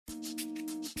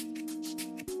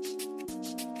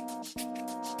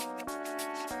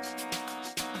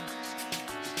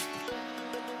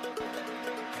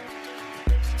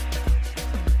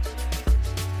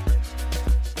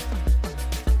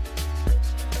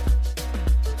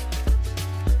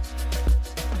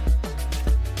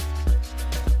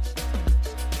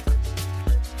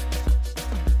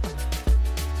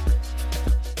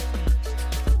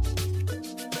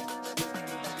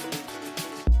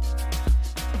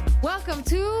Welcome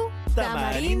to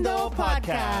Tamarindo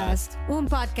Podcast. Un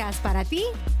podcast para ti.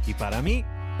 Y para mí,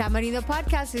 Tamarindo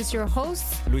Podcast is your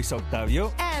host, Luis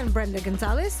Octavio. and Brenda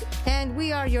Gonzalez. And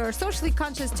we are your socially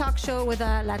conscious talk show with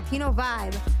a Latino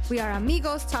vibe. We are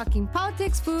amigos talking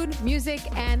politics, food, music,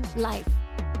 and life.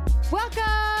 Welcome!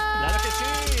 Claro que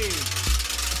sí.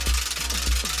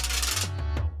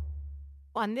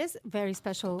 On this very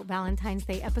special Valentine's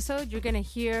Day episode, you're going to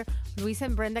hear Luis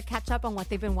and Brenda catch up on what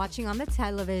they've been watching on the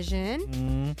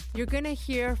television. You're going to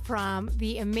hear from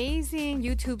the amazing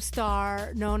YouTube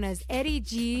star known as Eddie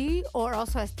G, or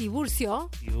also as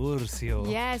Tiburcio. Tiburcio.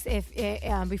 Yes, if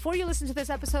before you listen to this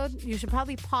episode, you should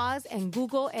probably pause and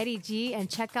Google Eddie G and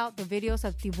check out the videos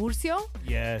of Tiburcio.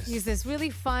 Yes. He's this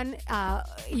really fun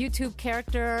YouTube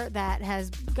character that has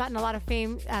gotten a lot of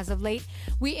fame as of late.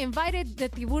 We invited the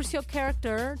Tiburcio character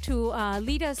to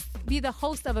lead us, be the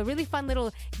host of a really fun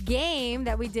little game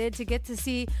that we did to get to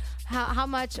see how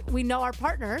much we know our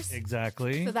partners.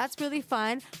 Exactly. So that's really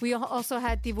fun. We also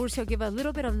had Tiburcio give a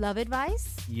little bit of love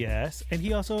advice. Yes. And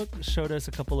he also showed us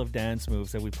a couple of dance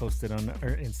moves that we posted on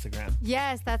our Instagram.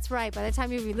 Yes, that's right. By the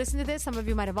time you listen to this, some of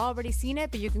you might have already seen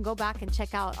it, but you can go back and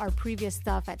check out our previous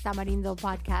stuff at Tamarindo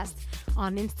Podcast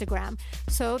on Instagram.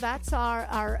 So that's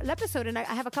our episode. And I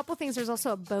have a couple things. There's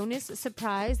also a bonus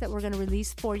surprise that we're going to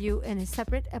release for you in a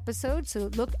separate episode. So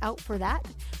look out for that.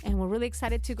 And we're really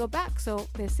excited to go back. So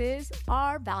this is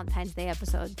our Valentine's Day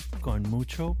episode. Con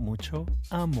mucho, mucho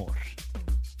amor.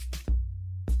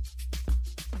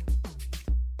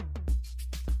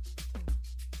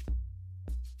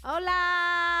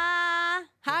 Hola!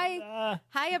 Hi. Hola.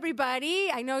 Hi, everybody.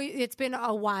 I know it's been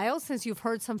a while since you've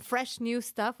heard some fresh new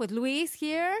stuff with Luis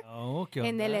here Oh, ¿qué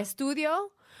in onda? el estudio.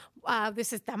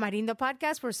 This is Tamarindo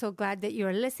Podcast. We're so glad that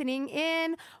you're listening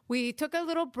in. We took a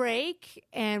little break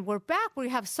and we're back. We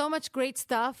have so much great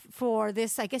stuff for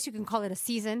this. I guess you can call it a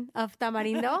season of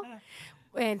Tamarindo.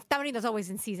 And Tamarindo's always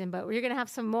in season, but we're going to have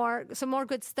some more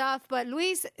good stuff. But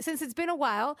Luis, since it's been a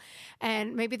while,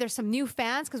 and maybe there's some new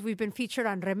fans because we've been featured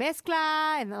on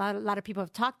Remezcla, and a lot of people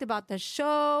have talked about the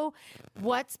show.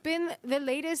 What's been the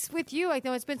latest with you? I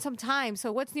know it's been some time.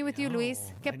 So what's new with you,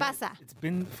 Luis? ¿Qué I know pasa? It's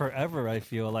been forever, I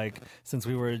feel like, since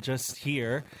we were just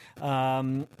here,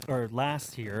 or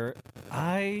last year.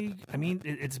 I mean,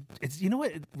 it's you know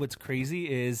what's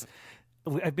crazy is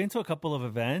I've been to a couple of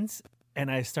events. And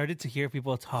I started to hear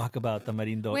people talk about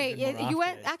Tamarindo. Wait, even more you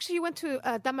often. went to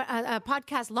a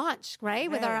podcast launch, right?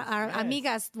 With our Yes.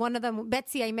 amigas, one of them,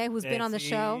 Betsy Aime, who's been on the Betsy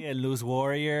show. and Luz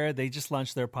Warrior, they just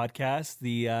launched their podcast,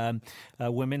 the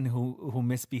Women Who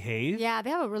Misbehave. Yeah, they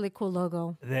have a really cool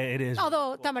logo. It is.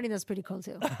 Although Tamarindo's pretty cool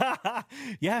too.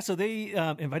 Yeah, so they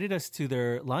invited us to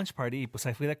their launch party. Pues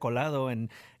I fui de colado, and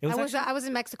it was I was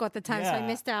in Mexico at the time, so I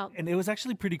missed out. And it was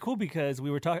actually pretty cool because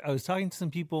I was talking to some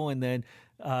people, and then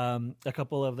a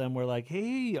couple of them were like,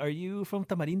 "Hey, are you from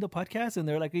Tamarindo Podcast?" And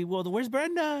they're like, "Well, where's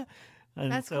Brenda?"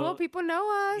 And That's so, cool. People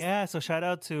know us. Yeah, so shout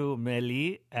out to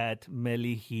Meli at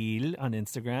Meli Gil on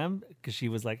Instagram because she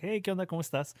was like, "Hey, ¿qué onda? ¿Cómo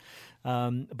estás?"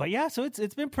 But yeah, so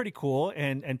it's been pretty cool,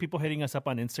 and people hitting us up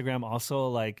on Instagram also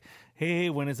like, "Hey,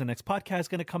 when is the next podcast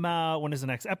going to come out? When is the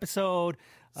next episode?"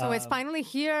 So it's finally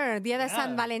here, Dia de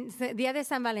San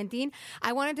Valentín.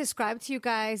 I want to describe to you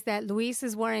guys that Luis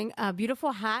is wearing a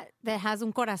beautiful hat that has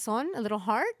un corazón, a little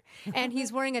heart, and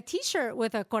he's wearing a T-shirt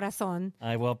with a corazón.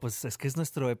 Ay, well, pues es que es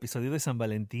nuestro episodio de San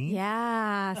Valentín.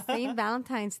 Yeah, St.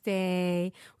 Valentine's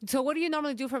Day. So what do you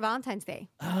normally do for Valentine's Day?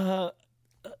 I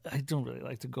don't really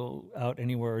like to go out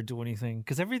anywhere or do anything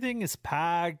because everything is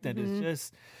packed and it's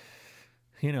just,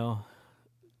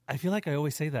 I feel like I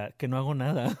always say that, que no hago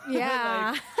nada.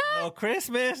 Yeah. Like, no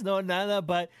Christmas, no nada,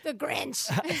 but The Grinch.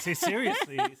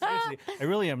 seriously, I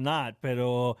really am not.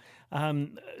 Pero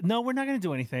no, we're not going to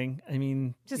do anything. I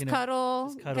mean, Just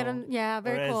cuddle. Just cuddle.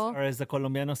 Very or cool. Or as the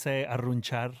Colombianos say,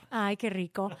 arrunchar. Ay, qué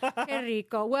rico. Qué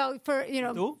rico. Well,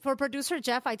 ¿Tú? for producer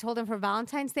Jeff, I told him for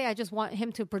Valentine's Day, I just want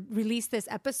him to release this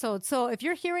episode. So if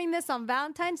you're hearing this on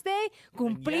Valentine's Day,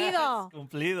 cumplido. Yes,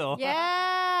 cumplido.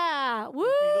 Yeah. Woo.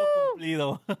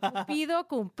 Cumplido.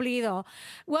 Cumplido.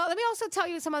 Well, let me also tell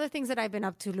you some other things that I've been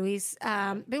up to, Luis.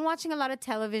 Been watching a lot of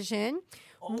television.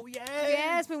 Oh, yes.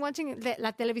 Yes, been watching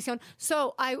la televisión.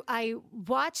 So I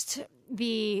watched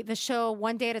the show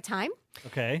One Day at a Time.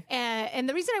 Okay. And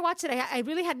the reason I watched it, I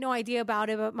really had no idea about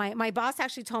it, but my boss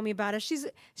actually told me about it. She's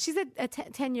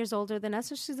 10 years older than us,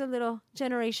 so she's a little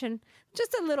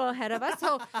just a little ahead of us.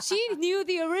 So she knew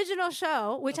the original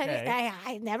show, which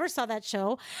I never saw that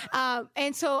show,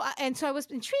 and so I was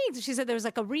intrigued. She said there was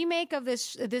like a remake of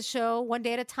this show, One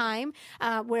Day at a Time,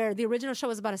 where the original show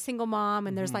was about a single mom,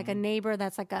 and there's like a neighbor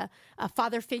that's like a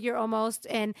father figure almost,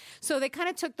 and so they kind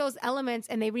of took those elements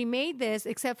and they remade this,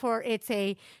 except for it's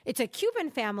a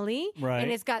Cuban family, right.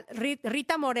 And it's got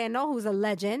Rita Moreno, who's a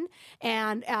legend,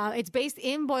 and it's based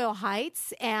in Boyle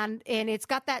Heights, and it's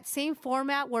got that same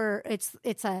format where it's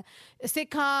a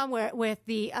sitcom where with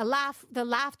the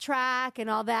laugh track and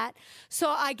all that. So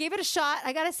I gave it a shot.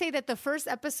 I gotta say that the first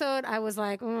episode I was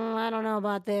like, I don't know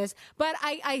about this, but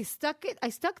I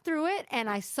stuck through it and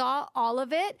I saw all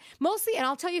of it mostly, and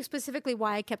I'll tell you specifically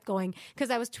why I kept going, because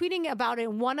I was tweeting about it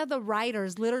and one of the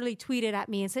writers literally tweeted at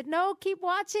me and said, no, keep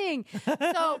watching.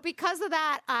 So because of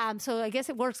that, so I guess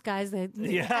it works, guys.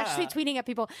 Actually tweeting at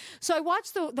people. So I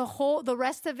watched the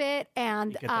rest of it,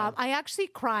 and I actually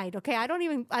cried. Okay,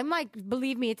 I'm like,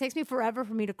 believe me, it takes me forever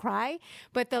for me to cry.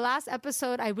 But the last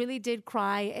episode, I really did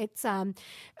cry.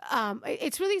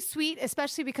 It's really sweet,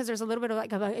 especially because there's a little bit of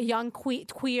like a young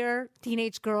queer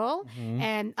teenage girl,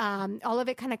 and all of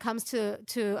it kind of comes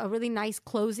to a really nice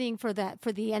closing for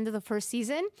the end of the first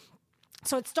season.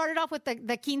 So it started off with the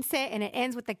quince and it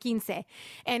ends with the quince.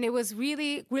 And it was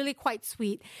really, really quite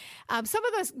sweet. Some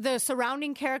of the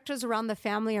surrounding characters around the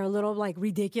family are a little like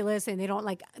ridiculous and they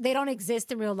don't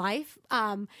exist in real life.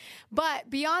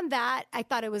 But beyond that, I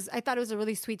thought it was a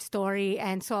really sweet story.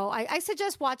 And so I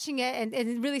suggest watching it,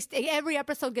 and really every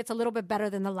episode gets a little bit better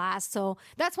than the last. So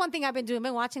that's one thing I've been doing. I've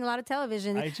been watching a lot of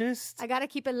television. I got to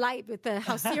keep it light with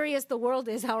how serious the world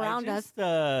is around us.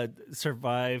 I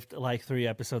survived like 3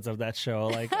 episodes of that show.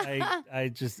 Like I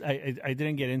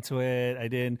didn't get into it. I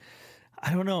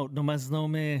don't know. Nomás no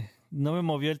me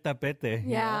movió el tapete.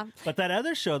 Yeah. You know? But that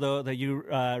other show though that you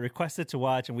requested to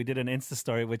watch, and we did an Insta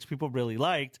story, which people really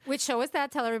liked. Which show is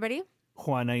that? Tell everybody.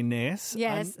 Juana Inés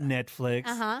on Netflix,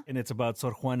 and it's about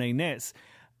Sor Juana Inés.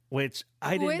 Which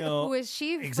I didn't know. Who is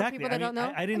she? Exactly. For people that don't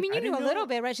know. I didn't. You knew a little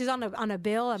bit, right? She's on a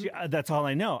bill. That's all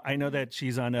I know. I know that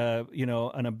she's on a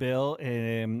bill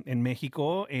in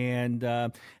Mexico, and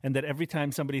that every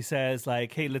time somebody says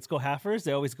like, "Hey, let's go halfers,"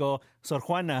 they always go Sor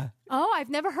Juana. Oh, I've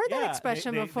never heard that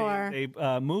expression before. They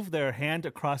move their hand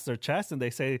across their chest and they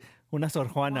say Una Sor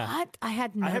Juana. What? I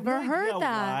had never heard that.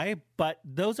 Why, but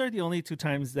those are the only 2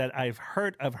 times that I've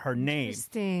heard of her name.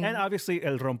 Interesting. And obviously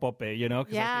El Rompope, you know?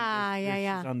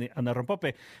 Yeah. On the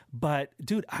Rompope. But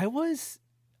dude, I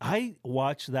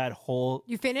watched that whole.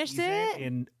 You finished it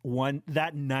in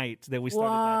that night that we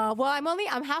started. Well,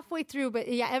 I'm halfway through, but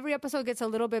yeah, every episode gets a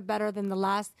little bit better than the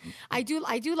last. I do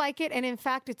like it, and in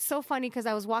fact, it's so funny because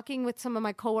I was walking with some of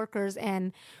my coworkers,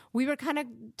 and we were kind of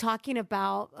talking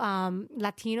about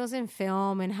Latinos in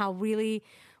film and how really.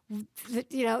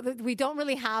 We don't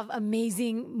really have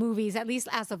amazing movies, at least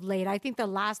as of late. I think the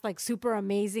last like super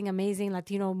amazing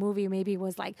Latino movie maybe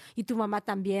was like Y Tu Mamá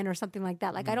También or something like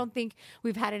that. Like I don't think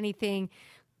we've had anything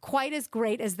quite as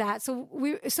great as that. So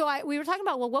we were talking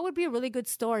about, well, what would be a really good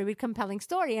story, a compelling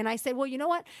story? And I said, well, you know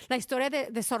what? La historia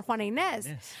de Sor Juana Inés.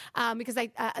 Yes. Because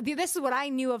this is what I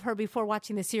knew of her before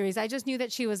watching the series. I just knew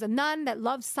that she was a nun that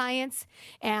loved science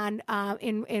and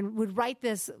would write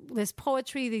this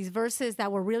poetry, these verses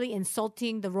that were really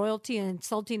insulting the royalty and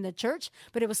insulting the church.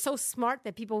 But it was so smart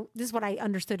that people, this is what I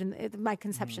understood in my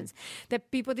conceptions,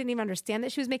 that people didn't even understand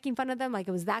that she was making fun of them. Like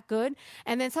it was that good.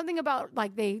 And then something about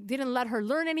like they didn't let her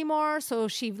learn anymore, so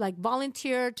she like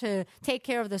volunteered to take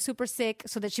care of the super sick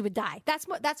so that she would die. That's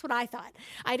what I thought.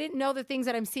 I didn't know the things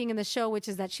that I'm seeing in the show, which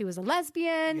is that she was a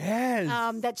lesbian.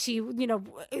 Yes. That she,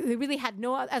 really had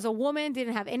as a woman,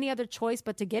 didn't have any other choice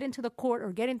but to get into the court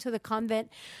or get into the convent.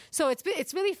 So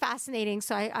it's really fascinating.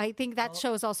 So I think that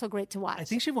show is also great to watch. I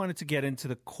think she wanted to get into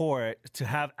the court to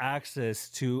have access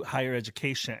to higher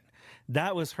education.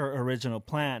 That was her original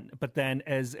plan. But then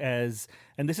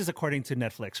and this is according to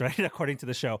Netflix, right? According to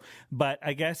the show. But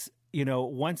I guess,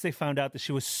 once they found out that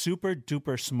she was super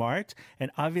duper smart, and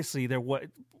obviously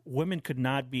women could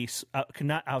not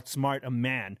outsmart a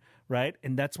man, right?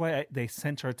 And that's why they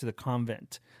sent her to the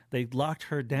convent. They locked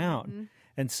her down. Mm-hmm.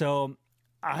 And so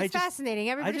it's fascinating.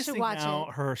 Everybody should watch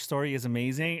it. Her story is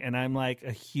amazing, and I'm like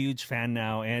a huge fan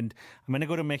now. And I'm going to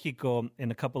go to Mexico in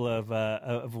a couple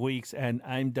of weeks, and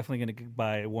I'm definitely going to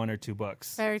buy 1 or 2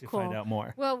 books to find out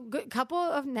more. Well, good couple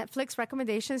of Netflix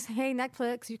recommendations. Hey,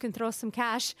 Netflix, you can throw some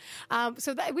cash.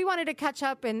 We wanted to catch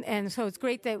up, and so it's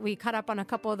great that we caught up on a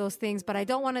couple of those things. But I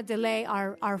don't want to delay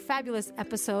our fabulous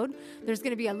episode. There's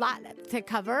going to be a lot to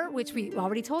cover, which we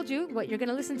already told you what you're going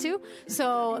to listen to.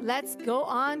 So let's go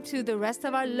on to the rest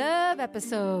of our love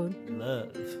episode.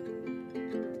 Love.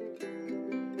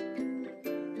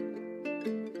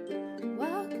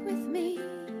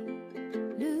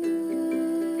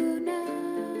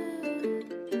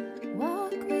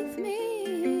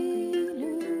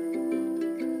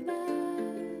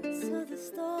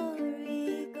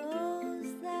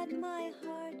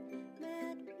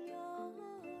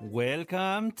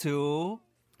 Welcome to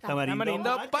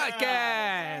Tamarindo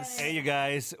Podcast. Hey, you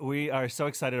guys, we are so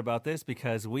excited about this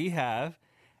because we have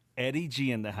Eddie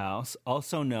G in the house,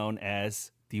 also known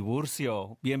as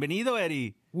Tiburcio. Bienvenido,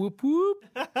 Eddie. Whoop whoop.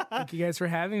 Thank you guys for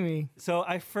having me. So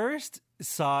I first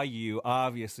saw you,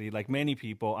 obviously, like many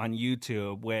people, on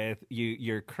YouTube with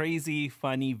your crazy,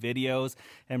 funny videos.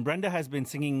 And Brenda has been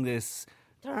singing this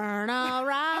Turn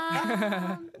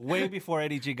around. way before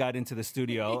Eddie G got into the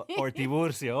studio, or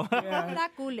Tiburcio. La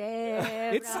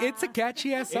culebra. It's a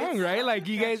catchy ass song, right? Like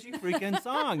you guys, Catchy freaking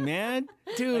song, man.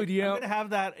 dude, you I'm know going to have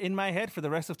that in my head for the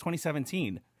rest of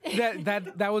 2017.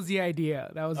 that was the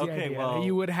idea. That was the Okay, idea. well- That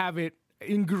you would have it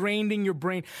ingrained in your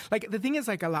brain. Like the thing is,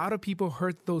 like a lot of people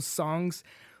heard those songs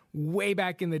way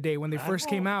back in the day when they first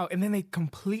came out, and then they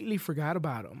completely forgot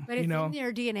about them. But it's in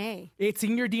your DNA. It's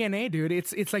in your DNA, dude.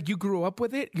 It's like you grew up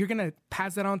with it. You're gonna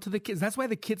pass that on to the kids. That's why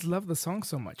the kids love the song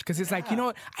so much. Because it's like, you know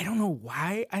what? I don't know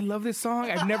why I love this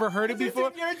song. I've never heard it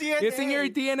before. in your DNA. It's in your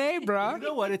DNA, bro. You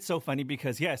know what? It's so funny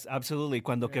because, yes, absolutely.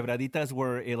 Cuando quebraditas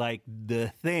were like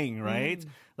the thing, right?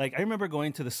 Like, I remember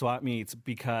going to the swap meets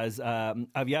because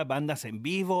había bandas en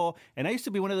vivo. And I used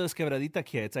to be one of those quebradita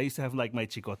kids. I used to have like my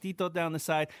chicotito down the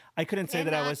side. I couldn't say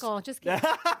that I was... Naco. Just kidding.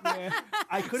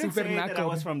 I couldn't Super say that I naco.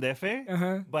 was from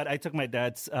DF, but I took my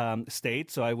dad's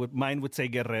state, so mine would say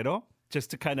Guerrero,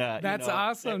 just to kind of That's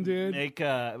awesome, dude. Make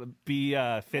be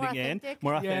fitting in, authentic.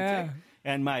 more authentic. Yeah.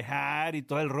 And my hat y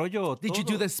todo el rollo. Did you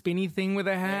do the spinny thing with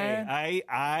a hat? Hey,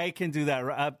 I can do that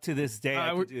up to this day. I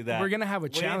can do that. we're gonna have a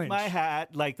With challenge. my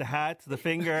hat, like the hat, the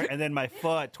finger, and then my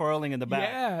foot twirling in the back.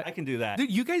 Yeah. I can do that. Dude,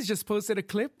 you guys just posted a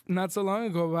clip not so long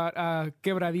ago about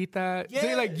Quebradita. Yeah.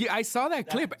 Dude, like, I saw that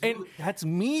clip. Dude, And that's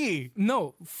me.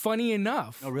 no, funny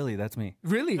enough. Oh, really? That's me.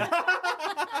 Really?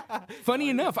 Funny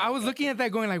enough, I was looking at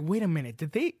that going like, wait a minute,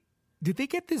 did they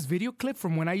get this video clip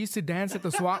from when I used to dance at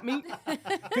the swap meet?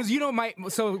 Because you know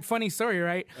so funny story,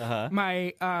 right?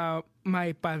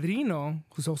 My padrino,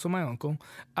 who's also my uncle,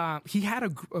 he had a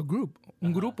group,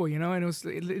 un grupo, you know, and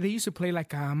they used to play like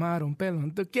Camarón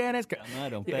Pelón, ¿tú quieres?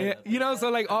 Camarón Yeah, Pelón. you know, so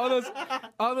like all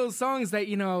those songs that,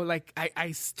 you know, like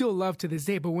I still love to this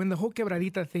day. But when the whole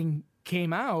quebradita thing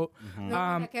came out,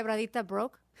 La quebradita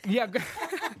broke. yeah.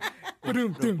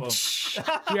 Tudum, tum, tsh.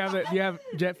 Do you have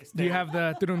Jeff? Do you have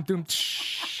the tudum, tum,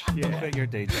 tsh? Yeah. Your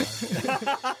day job.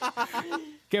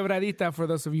 Quebradita, for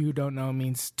those of you who don't know,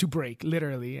 means to break,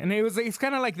 literally. And it's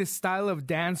kind of like this style of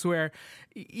dance where,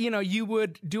 you know, you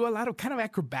would do a lot of kind of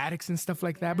acrobatics and stuff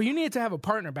like that, but you needed to have a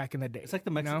partner back in the day. It's like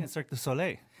the Mexican Cirque du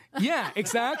Soleil. Yeah,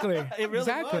 exactly. It really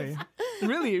exactly.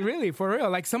 Really, for real.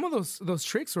 Like some of those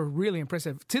tricks were really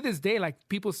impressive. To this day, like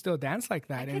people still dance like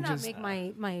that. I and cannot just make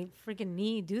my freaking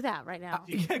knee do that right now.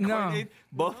 Yeah, No. coordinate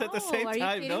both at the same Are you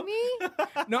time, kidding no? me?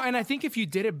 no, and I think if you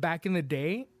did it back in the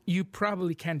day, you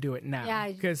probably can't do it now. Yeah,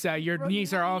 because your Bro,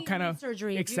 knees you are had all knee kind of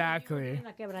surgery. If exactly. You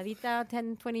were doing a quebradita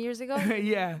 10, 20 years ago.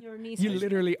 Yeah, Your knee you surgery.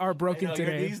 literally are I broken know, your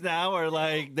today. knees now are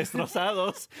like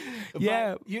destrozados. But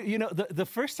Yeah. you know, the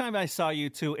first time I saw you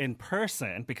two in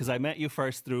person, because I met you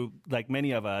first through, like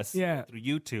many of us, Yeah. through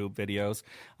YouTube videos.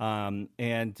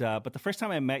 But the first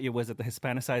time I met you was at the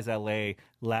Hispanicize LA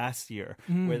last year,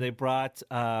 where they brought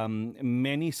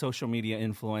many social media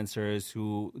influencers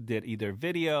who did either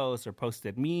videos or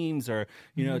posted memes or,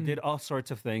 you know, did all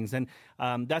sorts of things. And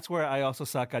that's where I also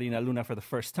saw Karina Luna for the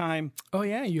first time. Oh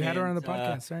yeah, you had her on the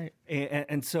And, podcast, right?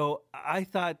 And so I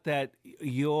thought that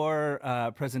your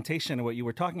presentation and what you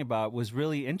were talking about was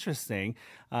really interesting.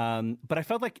 But I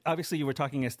felt like obviously you were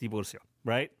talking as Tiburcio,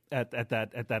 right? At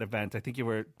that event. I think you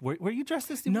were you dressed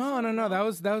as Tiburcio? No.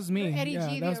 That was me. Eddie yeah,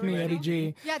 G. that was me, Eddie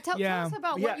G. Yeah, tell us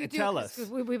about Yeah, what you do. tell 'cause us.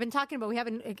 We've been talking about. We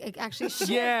haven't actually. Shared.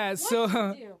 Yeah, What so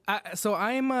do you do? so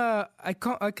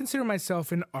I consider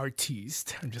myself an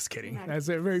artiste. I'm just kidding. That's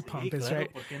very pompous, claro,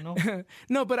 right? ¿por qué no?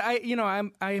 No, but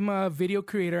I'm a video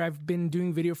creator. I've been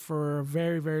doing video for a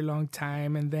very, very long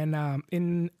time. And then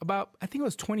in about, I think it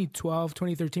was 2012,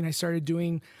 2013, I started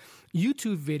doing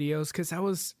YouTube videos because I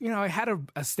was, I had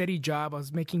a steady job. I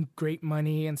was making great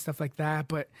money and stuff like that.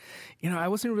 But, I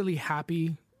wasn't really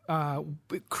happy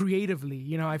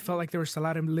creatively. I felt like there was a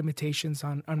lot of limitations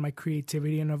on my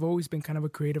creativity. And I've always been kind of a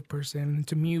creative person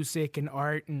into music and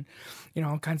art and,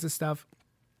 all kinds of stuff.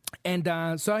 And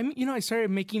so I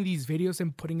started making these videos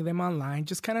and putting them online,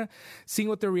 just kind of seeing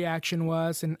what the reaction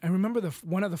was. And I remember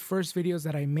one of the first videos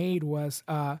that I made was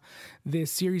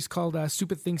this series called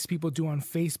 "Stupid Things People Do on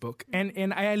Facebook."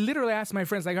 And I literally asked my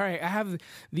friends, like, all right, I have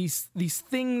these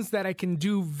things that I can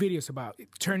do videos about: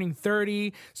 turning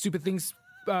 30, stupid things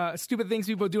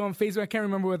people do on Facebook. I can't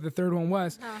remember what the third one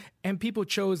was. And people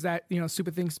chose that,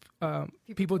 stupid things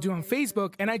people do on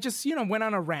Facebook. And I just, went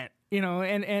on a rant.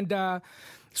 and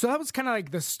so that was kind of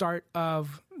like the start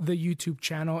of the YouTube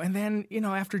channel. And then,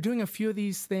 after doing a few of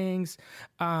these things,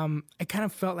 I kind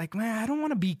of felt like, man, I don't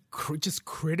want to be just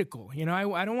critical.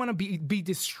 I don't want to be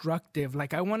destructive.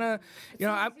 Like I want to,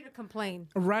 easy to complain.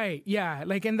 Right. Yeah.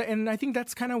 Like, and I think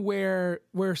that's kind of where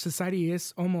society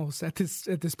is almost at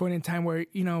this point in time where,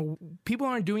 people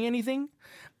aren't doing anything,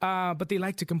 but they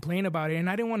like to complain about it. And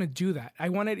I didn't want to do that. I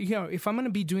wanted, if I'm going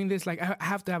to be doing this, like I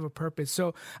have to have a purpose.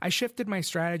 So I shifted my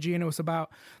strategy, and it was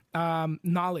about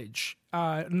knowledge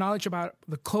about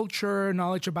the culture,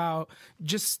 knowledge about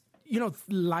just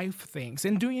life things,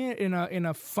 and doing it in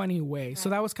a funny way. Right. So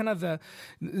that was kind of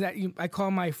I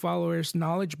call my followers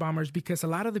knowledge bombers, because a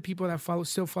lot of the people that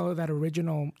still follow that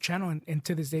original channel, and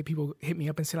to this day people hit me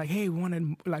up and say like, hey, we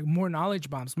wanted like more knowledge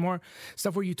bombs, more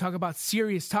stuff where you talk about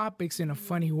serious topics in a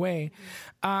funny way.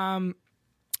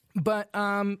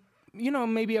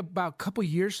 Maybe about a couple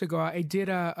years ago, I did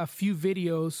a few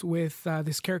videos with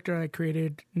this character I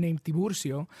created named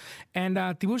Tiburcio. And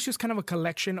Tiburcio is kind of a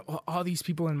collection of all these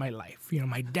people in my life.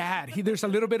 My dad. There's a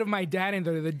little bit of my dad in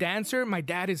there. The dancer, my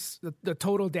dad is the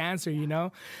total dancer,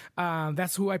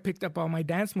 That's who I picked up all my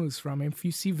dance moves from. And if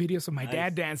you see videos of my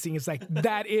dad dancing, it's like,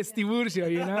 that is Tiburcio,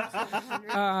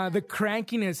 The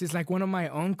crankiness is like one of my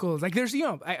uncles. Like there's,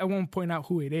 I won't point out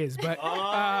who it is, but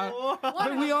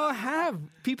we all have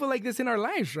people like this in our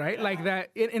lives, right? Yeah. Like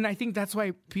that. And I think that's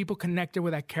why people connected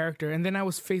with that character. And then I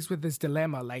was faced with this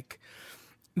dilemma. Like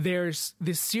there's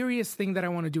this serious thing that I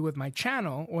want to do with my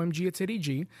channel, OMG It's Eddie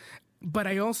G, but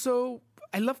I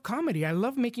love comedy. I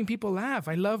love making people laugh.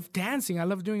 I love dancing. I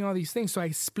love doing all these things. So I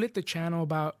split the channel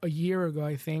about a year ago,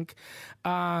 I think.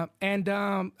 And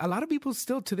a lot of people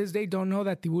still to this day don't know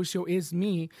that Tiburcio is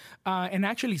me. And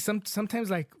actually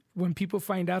sometimes like when people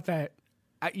find out that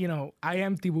I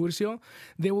am Tiburcio,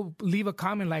 they will leave a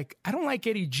comment like, I don't like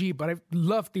Eddie G, but I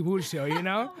love Tiburcio, Oh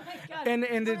my God.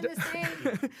 And the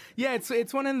same. Yeah,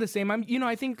 it's one and the same.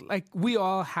 I think like we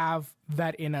all have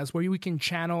that in us where we can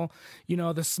channel,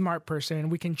 the smart person.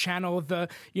 We can channel the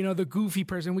the goofy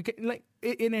person. We can like,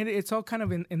 it's all kind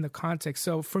of in the context.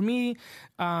 So for me,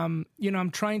 I'm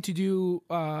trying to do,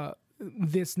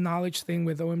 this knowledge thing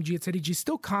with OMG It's Eddie G,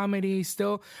 still comedy,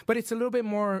 but it's a little bit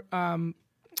more,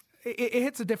 it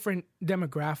hits a different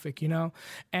demographic,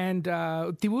 and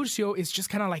Tiburcio is just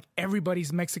kind of like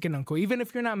everybody's Mexican uncle. Even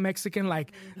if you're not Mexican,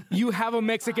 like you have a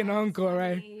Mexican uncle,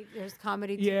 right? There's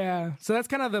comedy too. Yeah, so that's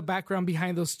kind of the background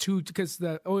behind those two, because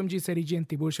the OMG It's Eddie G and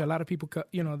Tiburcio, a lot of people,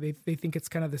 they think it's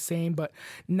kind of the same, but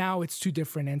now it's two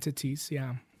different entities.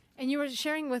 Yeah. And you were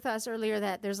sharing with us earlier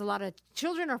that there's a lot of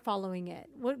children are following it.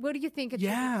 What do you think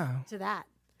attributes to that?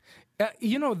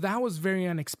 That was very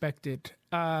unexpected.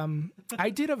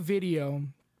 I did a video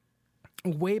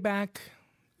way back.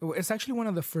 It's actually one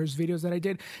of the first videos that I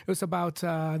did. It was about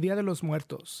Dia de los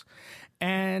Muertos.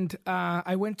 And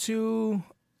I went to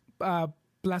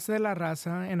Plaza de la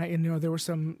Raza, and there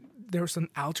were some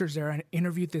altars there. I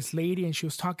interviewed this lady, and she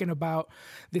was talking about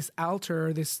this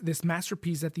altar, this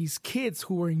masterpiece that these kids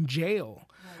who were in jail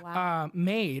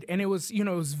made. And it was, it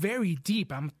was very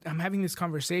deep. I'm having this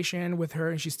conversation with her,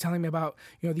 and she's telling me about,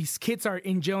 these kids are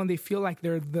in jail and they feel like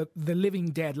they're the living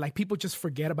dead. Like people just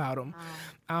forget about them.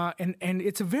 And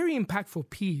it's a very impactful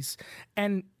piece.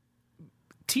 And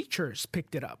teachers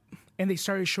picked it up. And they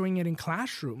started showing it in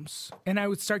classrooms. And I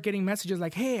would start getting messages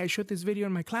like, hey, I showed this video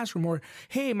in my classroom. Or,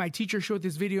 hey, my teacher showed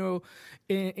this video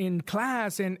in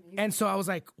class. And so I was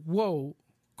like, whoa,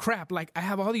 crap. Like, I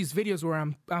have all these videos where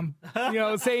I'm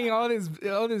saying all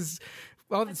this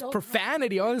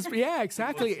profanity, all this. Yeah,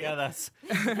 exactly. Yeah, that's.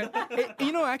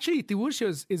 Actually,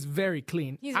 Tiburcio is very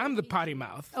clean. I'm the potty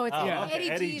mouth. Oh, it's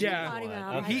Eddie G's yeah. potty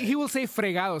mouth. Okay. He will say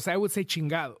fregados. I would say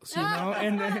chingados.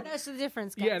 And there's a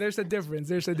difference, guys. Yeah, there's a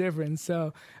difference.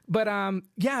 So, but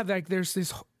like there's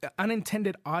this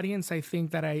unintended audience, I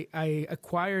think, that I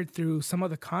acquired through some of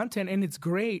the content, and it's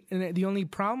great. And the only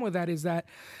problem with that is that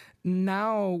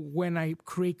now when I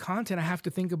create content, I have to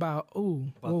think about,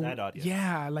 that audience.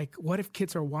 Yeah, like what if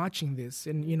kids are watching this?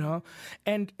 And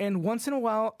and once in a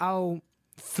while I'll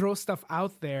throw stuff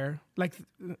out there. Like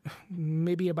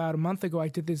maybe about a month ago, I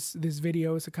did this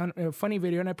video. It's a funny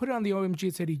video, and I put it on the OMG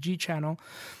It's Eddie G channel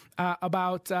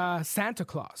about Santa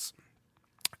Claus,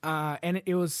 and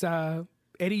it was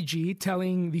Eddie G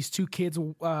telling these two kids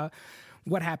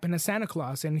what happened to Santa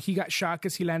Claus, and he got shot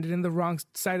because he landed in the wrong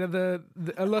side of the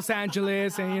Los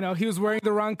Angeles, and he was wearing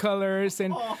the wrong colors,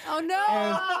 and Oh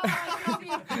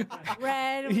no!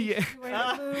 Red. Yeah.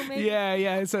 Blue, maybe.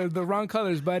 yeah, so the wrong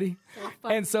colors, buddy.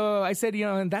 funny. And so I said,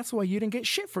 and that's why you didn't get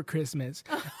shit for Christmas.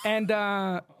 and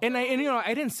I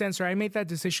didn't censor. I made that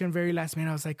decision very last minute.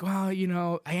 I was like, well,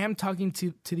 I am talking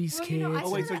to these kids.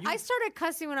 I started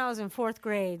cussing when I was in 4th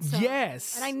grade. So,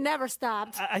 Yes. and I never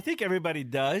stopped. I think everybody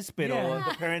does, but Yeah.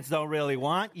 the parents don't really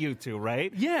want you to,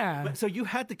 right? Yeah. But, so you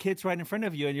had the kids right in front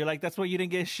of you, and you're like, that's why you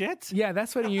didn't get shit? Yeah,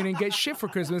 that's why you didn't get shit for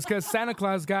Christmas, because Santa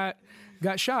Claus got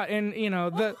shot. And,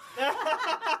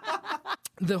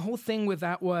 the whole thing with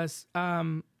that was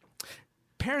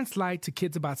parents lied to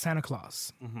kids about Santa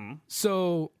Claus. Mm-hmm.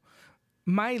 So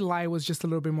my lie was just a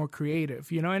little bit more creative,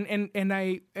 and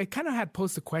I kind of had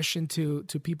posed a question to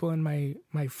people in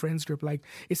my friends group, like,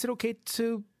 is it okay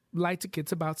to lie to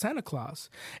kids about Santa Claus?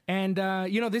 And, I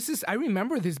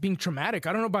remember this being traumatic.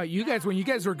 I don't know about you guys when you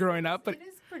guys were growing up, but It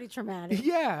is pretty traumatic.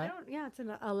 yeah. It's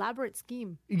an elaborate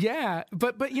scheme. Yeah,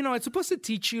 but it's supposed to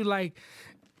teach you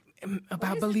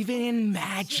about believing in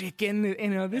magic and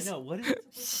this. No, what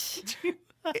is it?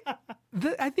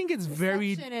 I think it's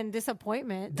very Deception and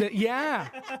disappointment. yeah,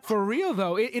 for real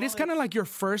though. It is kind of like your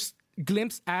first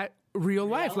glimpse at real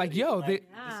life. Like, This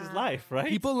is life, right?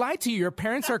 people lie to you. Your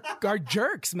parents are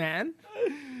jerks, man.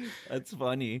 That's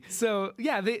funny. So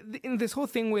yeah, this whole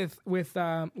thing with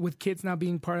kids now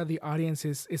being part of the audience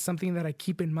is something that I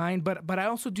keep in mind. But I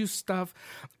also do stuff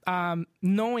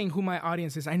knowing who my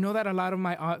audience is. I know that a lot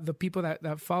of the people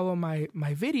that follow my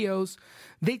videos,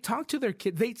 they talk to their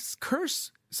kids. They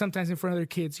curse sometimes in front of their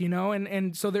kids,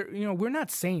 and so they're, we're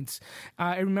not saints.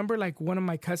 I remember one of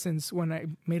my cousins, when I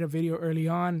made a video early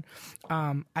on,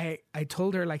 I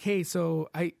told her hey, so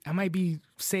I might be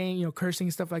saying, cursing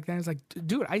and stuff like that. It's like,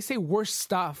 dude, I say worse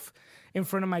stuff in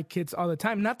front of my kids all the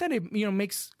time. Not that it,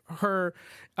 makes her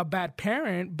a bad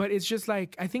parent, but it's just I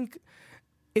think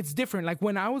it's different. Like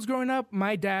when I was growing up,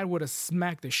 my dad would have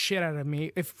smacked the shit out of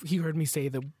me if he heard me say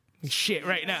the shit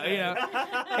right now,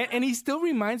 and he still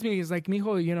reminds me. He's like,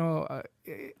 mijo,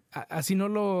 así no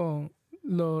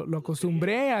lo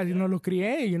acostumbré, así no lo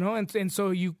crié, and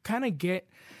so you kind of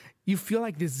you feel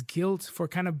like this guilt for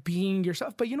kind of being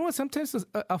yourself. But you know what? Sometimes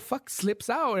a fuck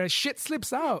slips out, or a shit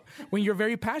slips out when you're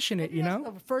very passionate,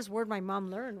 The first word my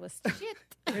mom learned was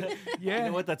shit. Yeah. You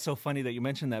know what? That's so funny that you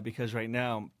mentioned that, because right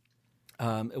now,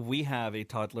 we have a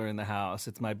toddler in the house.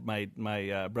 It's my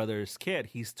brother's kid.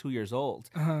 He's 2 years old.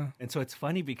 And so it's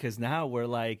funny because now we're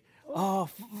like,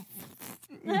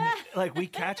 we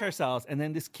catch ourselves, and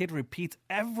then this kid repeats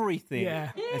everything.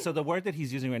 Yeah. And so the word that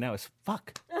he's using right now is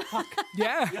fuck.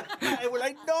 Yeah. And we're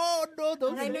like, no, don't.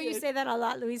 And I know you say that a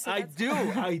lot, Luis. So I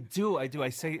that's- do. I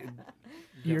say,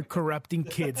 You're corrupting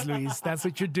kids, Luis. That's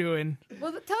what you're doing.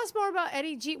 Well, tell us more about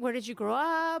Eddie G. Where did you grow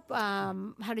up?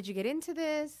 How did you get into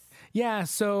this? Yeah,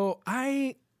 so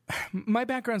my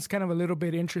background's kind of a little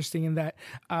bit interesting in that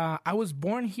I was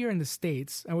born here in the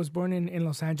States. I was born in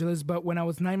Los Angeles, but when I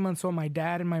was 9 months old, my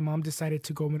dad and my mom decided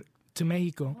to go to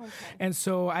Mexico. Okay. And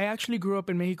so I actually grew up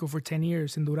in Mexico for 10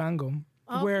 years in Durango.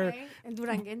 Where, El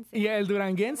Duranguense. yeah, El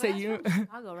Duranguense. Well, that's from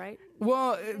Chicago, right?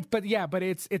 Well, but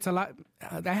it's a lot.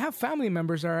 I have family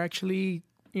members that are actually,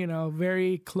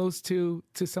 very close to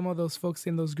some of those folks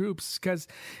in those groups, because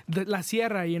La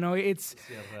Sierra,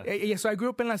 yeah. So I grew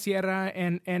up in La Sierra,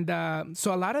 and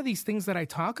so a lot of these things that I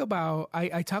talk about,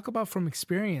 I talk about from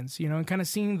experience, and kind of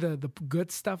seeing the good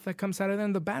stuff that comes out of it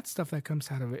and the bad stuff that comes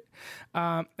out of it.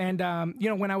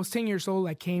 When I was 10 years old,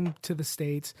 I came to the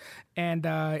States, and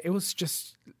it was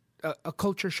just a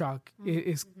culture shock.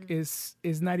 Is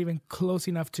not even close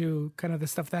enough to kind of the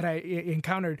stuff that I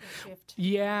encountered.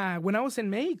 Yeah, when I was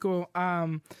in Mexico,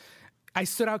 I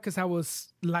stood out because I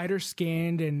was lighter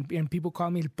skinned, and people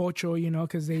called me El Pocho,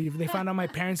 because they found out my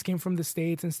parents came from the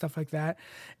States and stuff like that.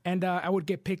 And I would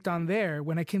get picked on there.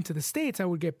 When I came to the States, I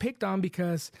would get picked on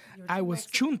because I was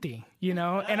chunti,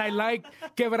 and I liked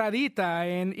quebradita,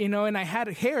 and I had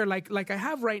hair like I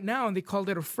have right now, and they called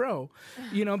it a fro,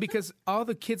 because all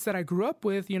the kids that I grew up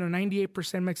with,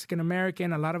 98% Mexican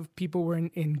American, a lot of people were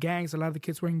in gangs, a lot of the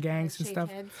kids were in gangs and stuff,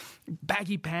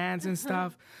 baggy pants and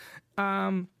stuff.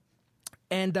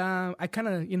 And I kind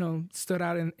of, stood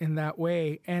out in that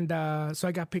way. And so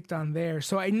I got picked on there.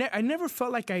 So I never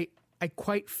felt like I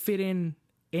quite fit in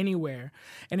anywhere.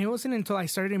 And it wasn't until I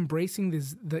started embracing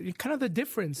the kind of the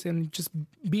difference and just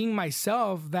being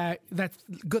myself that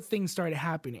good things started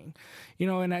happening. You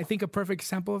know, and I think a perfect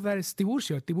example of that is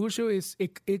Tiburcio. Tiburcio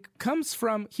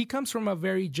he comes from a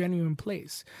very genuine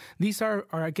place. These are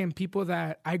again people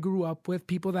that I grew up with,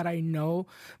 people that I know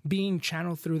being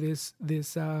channeled through this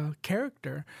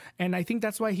character. And I think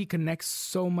that's why he connects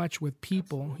so much with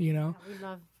people, you know.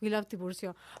 Yeah, we love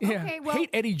Tiburcio. Yeah. Okay, well, Hate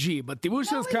Eddie G, but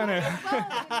Tiburcio's kind of...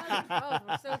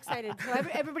 We're so excited. So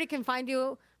everybody can find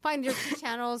your two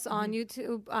channels on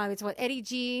YouTube. It's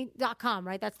EddieG.com,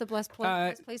 right? That's the best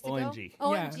place to OMG.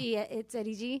 go. OMG, it's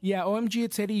Eddie G. Yeah, OMG,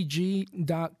 it's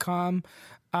EddieG.com.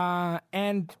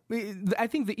 And I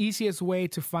think the easiest way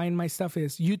to find my stuff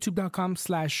is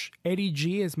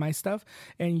youtube.com/EddieG is my stuff,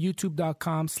 and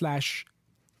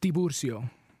youtube.com/Tiburcio.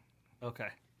 Okay,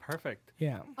 perfect.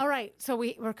 Yeah. All right. So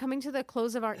we're coming to the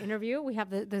close of our interview. We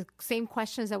have the same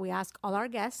questions that we ask all our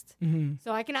guests. Mm-hmm.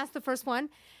 So I can ask the first one.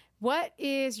 What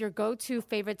is your go-to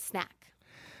favorite snack?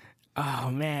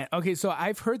 Oh, man. Okay, so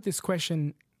I've heard this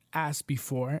question asked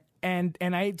before, and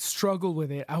I struggled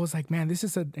with it. I was like, man, this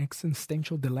is an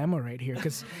existential dilemma right here,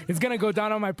 because it's going to go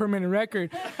down on my permanent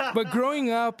record. But growing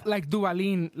up, like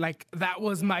Duvalin, like that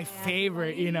was my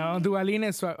favorite, you know. Duvalin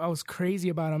is what I was crazy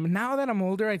about them. Now that I'm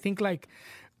older, I think like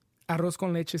arroz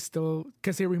con leche still,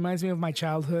 because it reminds me of my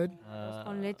childhood. Arroz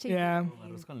con leche. Yeah.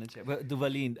 Arroz con leche. But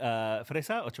Duvalin,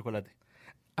 fresa o chocolate?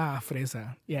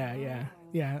 Fresa. Yeah.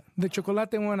 The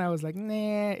chocolate one, I was like,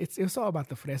 nah, it was all about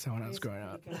the fresa when I was growing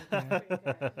up. Yeah.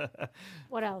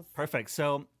 What else? Perfect.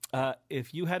 So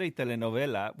if you had a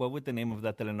telenovela, what would the name of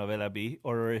that telenovela be?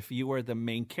 Or if you were the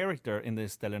main character in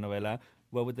this telenovela,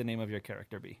 what would the name of your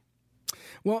character be?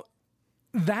 Well,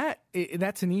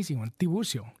 that's an easy one.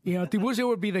 Tiburcio. You know, Tiburcio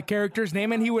would be the character's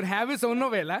name, and he would have his own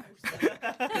novela.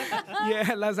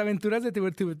 Yeah, Las Aventuras de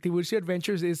Tiburcio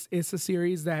Adventures is a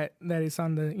series that is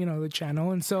on the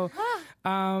channel, and so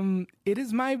it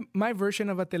is my version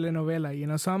of a telenovela. You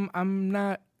know, so I'm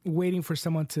not waiting for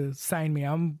someone to sign me.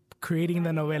 I'm creating the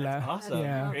novela. Awesome.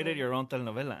 Yeah. You created your own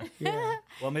telenovela. Yeah.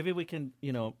 Well, maybe we can,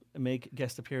 make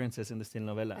guest appearances in this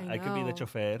telenovela. I could be the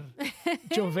chauffeur.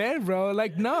 Chover, bro.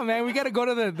 Like, no, man, we got to go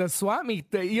to the swap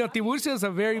meet. Tiburcio is a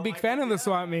very big fan of the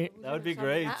swap meet. That would be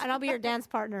great. And I'll be your dance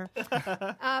partner.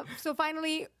 So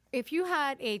finally, if you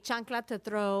had a chancla to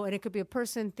throw, and it could be a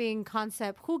person, thing,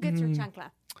 concept, who gets your chancla?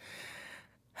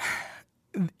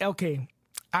 Okay.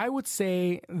 I would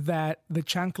say that the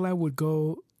chancla would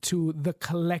go to the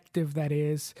collective that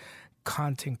is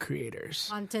content creators.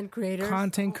 Content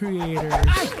creators.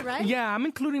 Right? Yeah, I'm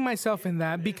including myself in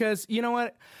that because you know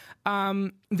what?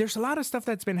 There's a lot of stuff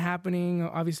that's been happening,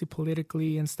 obviously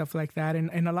politically and stuff like that.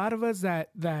 And a lot of us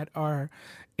that are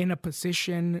in a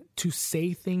position to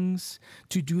say things,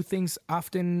 to do things,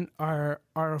 often are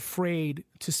afraid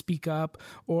to speak up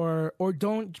or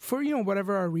don't, for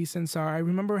whatever our reasons are. I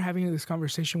remember having this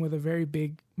conversation with a very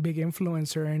big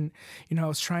influencer, and I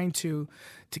was trying to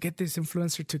get this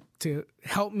influencer to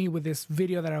help me with this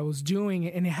video that I was doing,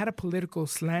 and it had a political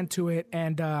slant to it,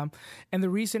 and the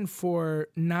reason for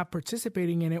not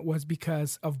participating in it was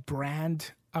because of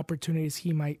brand opportunities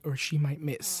he might or she might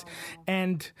miss.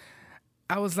 And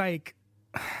I was like,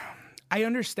 I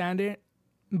understand it,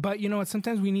 but you know what?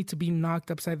 Sometimes we need to be knocked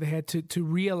upside the head to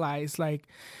realize, like,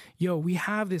 yo, we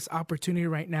have this opportunity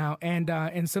right now,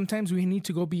 and sometimes we need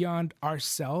to go beyond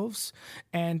ourselves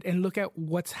and look at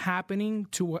what's happening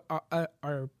to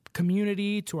our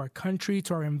community, to our country,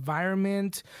 to our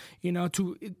environment,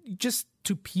 to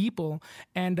people,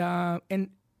 and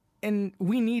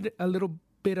we need a little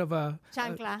bit of a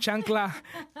chancla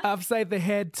upside the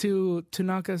head to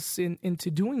knock us into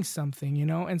doing something,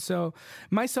 and so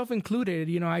myself included,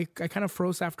 I kind of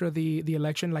froze after the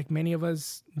election, like many of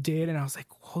us did, and I was like,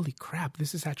 holy crap,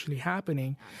 this is actually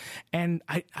happening, and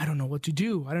I don't know what to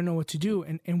do.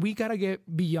 And we gotta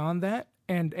get beyond that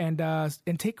and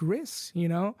take risks,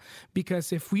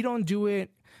 because if we don't do it,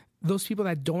 those people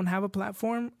that don't have a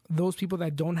platform, those people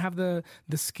that don't have the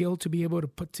skill to be able to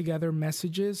put together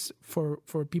messages for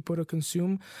people to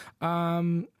consume,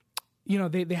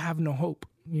 they have no hope,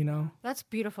 That's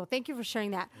beautiful. Thank you for sharing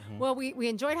that. Mm-hmm. Well, we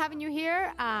enjoyed having you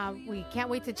here. We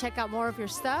can't wait to check out more of your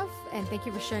stuff. And thank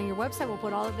you for sharing your website. We'll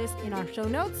put all of this in our show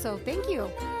notes. So thank you.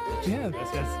 Yeah.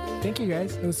 Gracias. Thank you,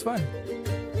 guys. It was fun.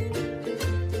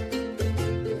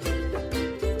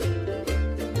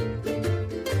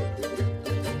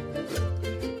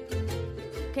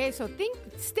 Okay, so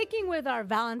sticking with our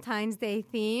Valentine's Day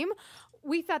theme,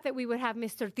 we thought that we would have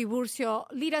Mr. Tiburcio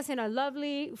lead us in a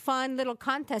lovely, fun little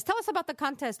contest. Tell us about the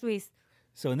contest, Luis.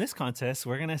 So in this contest,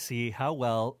 we're going to see how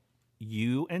well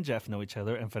you and Jeff know each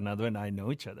other, and Fernando and I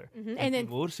know each other. And then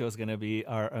Tiburcio is going to be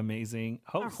our amazing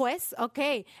our host. juez,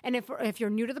 okay. And if you're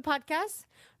new to the podcast,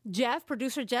 Jeff,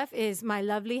 producer Jeff, is my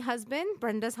lovely husband,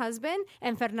 Brenda's husband,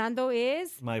 and Fernando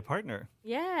is My partner.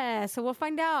 yeah. So we'll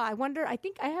find out. I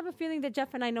think I have a feeling that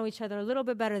Jeff and I know each other a little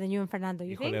bit better than you and Fernando.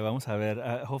 You Híjole, think? vamos a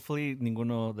ver. Hopefully,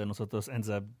 ninguno de nosotros ends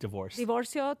up divorced.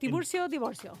 Tiburcio.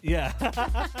 Yeah.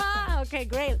 Okay,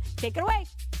 great. Take it away.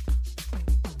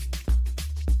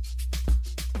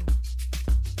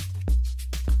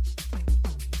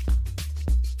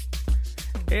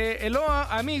 Hello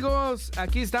amigos,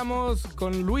 aquí estamos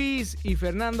con Luis y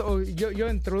Fernando. Oh, yo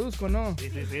introduzco, ¿no?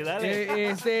 Sí,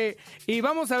 dale. Y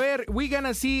vamos a ver, we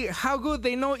gonna see how good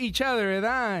they know each other,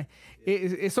 ¿verdad?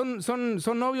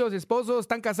 ¿Son novios, esposos,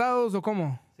 están casados o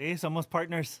cómo? Sí, somos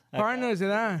partners. Partners,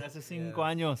 ¿verdad? Hace 5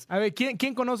 años. A ver,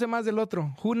 ¿quién conoce más del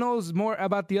otro? Who knows more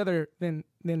about the other than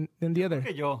the other?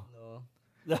 Que yo.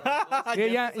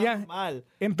 Yeah. empezamos mal.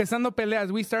 Empezando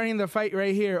peleas. We starting the fight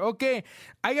right here. Okay,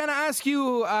 I gonna ask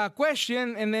you a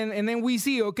question and then we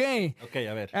see, okay? Ok,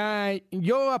 a ver.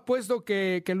 Yo apuesto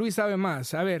que Luis sabe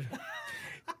más. A ver.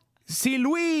 Si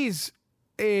Luis...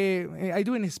 I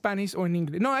do in Spanish or in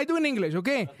English. No, I do in English,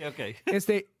 okay? Okay.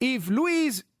 If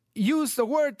Luis used a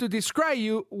word to describe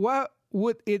you, what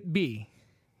would it be?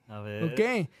 A ver.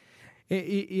 Okay?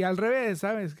 Y al revés,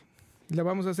 ¿sabes? Lo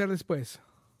vamos a hacer después.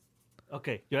 Ok,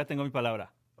 yo ya tengo mi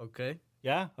palabra. Okay.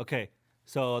 Yeah? Okay.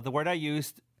 So the word I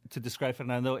used to describe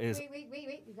Fernando is...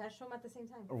 Wait. You gotta show them at the same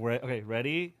time. Okay,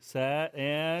 ready, set,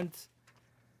 and...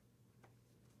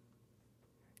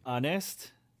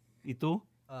 Honest. ¿Y tú?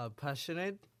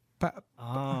 Passionate.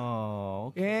 Oh,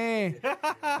 okay.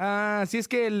 Así es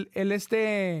que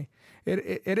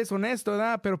eres honesto,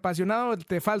 ¿verdad? Pero apasionado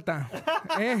te falta.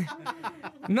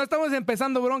 No estamos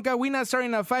empezando bronca. We're not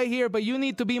starting a fight here, but you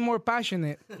need to be more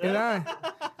passionate, ¿verdad?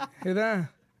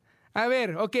 A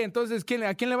ver, ok, entonces,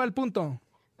 ¿a quién le va el punto?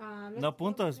 No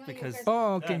puntos, because...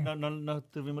 Oh, ok. No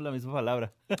tuvimos la misma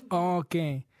palabra. Ok.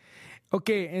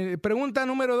 Pregunta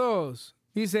número 2.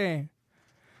 Dice,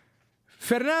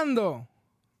 Fernando.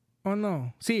 Oh,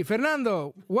 no. Sí,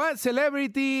 Fernando. What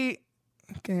celebrity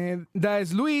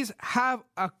does Luis have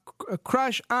a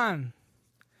crush on?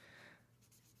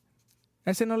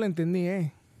 Ese no lo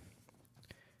entendí,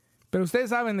 Pero ustedes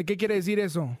saben de qué quiere decir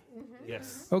eso.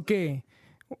 Yes. Ok.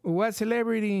 What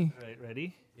celebrity? Right,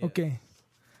 ready? Ok.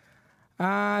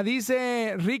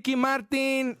 Dice Ricky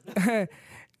Martin,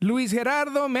 Luis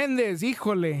Gerardo Méndez,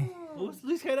 híjole. Who's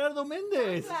Luis Gerardo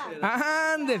Méndez?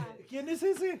 Ande. ¿Quién es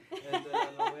ese? El de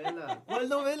la novela. ¿Cuál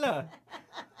novela?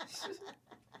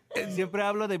 Siempre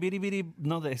hablo de Biri Biri,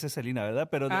 no de esa es Selena, ¿verdad?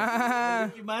 Pero de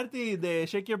Ricky Martin, de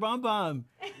Shake Your Bum Bum.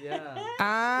 Yeah.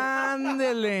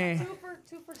 Ándele.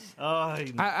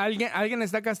 Ay, no. Alguien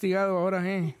está castigado ahora, A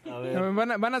ver.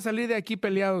 Van a salir de aquí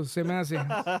peleados, se me hace.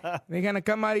 They're gonna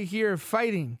come out of here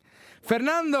fighting.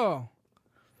 Fernando,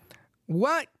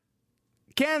 what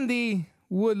candy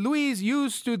would Luis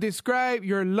use to describe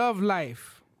your love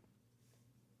life?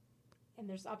 And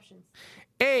there's options.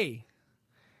 A.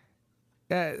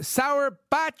 Sour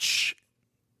Patch.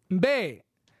 B.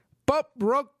 Pop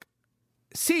Rock.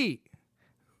 C.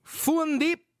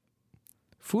 Fundip.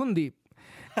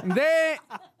 D.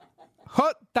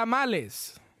 Hot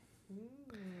Tamales.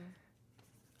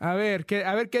 A ver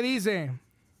qué dice.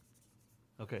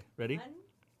 Okay, ready? 1,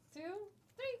 2,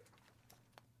 3.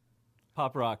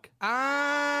 Pop rock.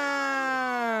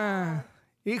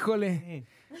 Híjole.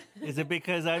 Is it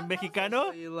because I'm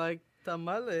Mexicano? You like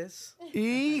tamales?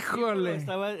 Híjole.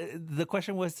 The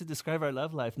question was to describe our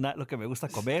love life, not lo que me gusta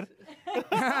comer.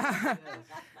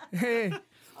 Okay,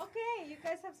 you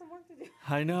guys have some work to do.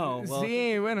 I know. Well,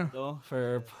 Sí, bueno. no,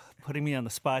 for putting me on the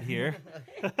spot here.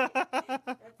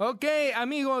 Okay,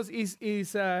 amigos,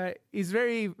 is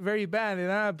very, very bad,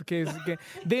 ¿verdad? Porque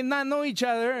they not know each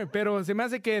other, pero se me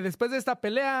hace que después de esta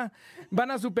pelea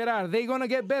van a superar. They gonna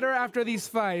get better after this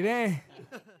fight,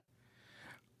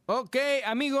 Okay,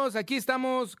 amigos, aquí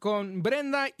estamos con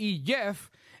Brenda y Jeff,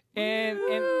 and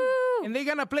they're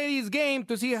gonna play this game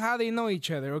to see how they know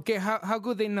each other, okay? How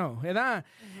good they know, ¿verdad?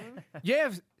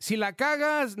 Jeff, si la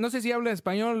cagas, no sé si habla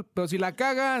español, pero si la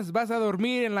cagas, vas a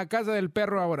dormir en la casa del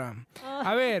perro ahora.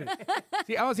 A ver,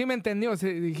 sí me entendió,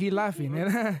 he laughing,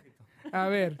 ¿verdad? A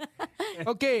ver,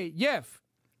 okay, Jeff,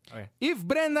 Okay. if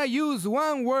Brenda used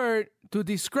one word to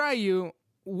describe you,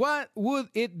 what would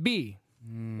it be?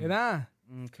 ¿Verdad?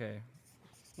 Okay.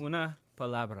 Una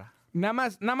palabra. Nada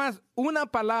más una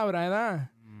palabra, ¿verdad?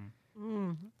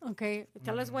 Okay,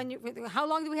 tell us how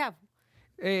long do we have?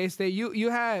 You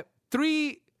have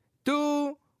 3,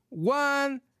 2,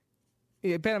 1,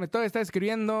 Espérame, todavía está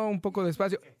escribiendo un poco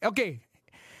despacio. Ok.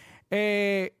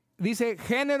 Dice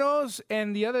géneros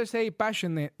and the other say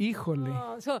passionate. Híjole.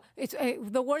 Oh, so it's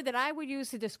the word that I would use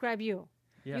to describe you.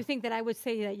 Yeah. You think that I would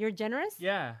say that you're generous?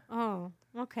 Yeah. Oh,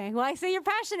 okay. Well, I say you're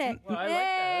passionate. Well, I like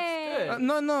that. That's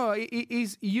good. No.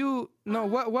 Is you no?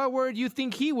 What word you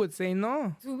think he would say?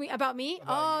 No. About me?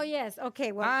 Yes.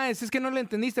 Okay. Well, Es que no le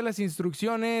entendiste las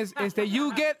instrucciones.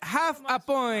 You get half a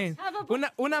point. Half a point.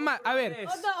 Una más. A ver.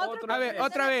 A ver,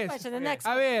 otra vez. question, the next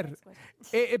A ver. next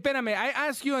question. Espérame. I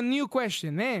ask you a new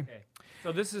question. Okay.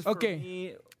 So this is for Okay.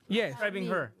 me Yes. describing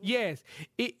her. Yes.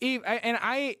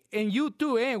 And you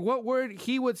too, what word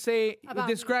he would say About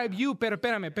describe you, pero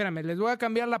espérame, les voy a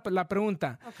cambiar la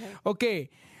pregunta. Okay.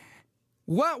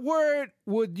 What word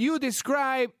would you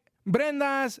describe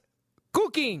Brenda's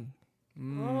cooking?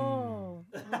 Oh.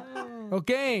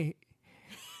 Okay.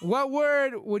 What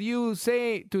word would you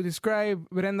say to describe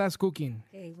Brenda's cooking?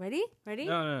 Okay. Ready? Ready?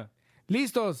 No.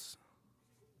 Listos.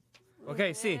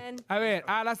 Okay, sí. And A ver,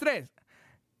 a las 3.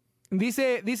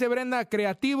 Dice Brenda,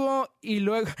 creativo, y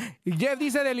luego Jeff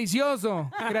dice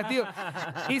delicioso, creativo.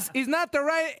 It's not the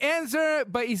right answer,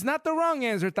 but it's not the wrong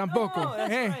answer tampoco. Oh,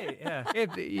 that's right. Yeah.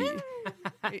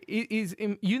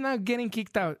 You're not getting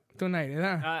kicked out tonight,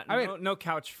 ¿verdad? A ver, No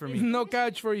couch for me. no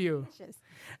couch for you.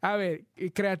 A ver,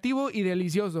 creativo y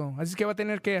delicioso. Así que va a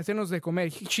tener que hacernos de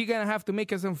comer. She gonna have to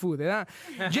make us some food, ¿verdad?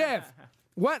 Jeff,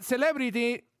 what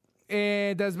celebrity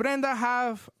does Brenda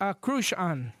have a crush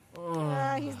on?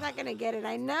 he's not going to get it.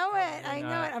 I know it. I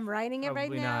know it. I'm writing it right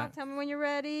Probably now. not. Tell me when you're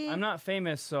ready. I'm not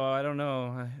famous, so I don't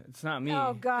know. It's not me.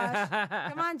 Oh, gosh.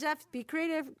 Come on, Jeff. Be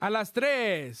creative. A las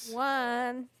 3,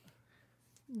 1,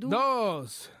 2, 2,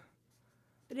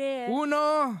 3.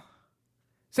 1,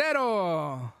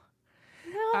 0.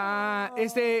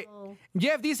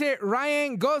 Jeff dice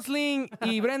Ryan Gosling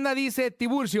y Brenda dice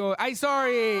Tiburcio. I'm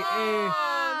sorry.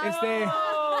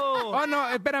 Oh, no,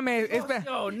 espérame.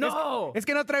 No. Es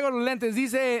que no traigo los lentes.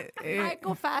 Dice.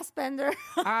 Michael Fassbender.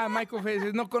 Michael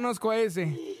Fassbender. No conozco a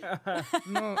ese.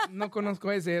 No conozco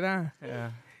a ese, ¿verdad?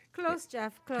 Yeah. Close,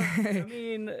 Jeff. Close. I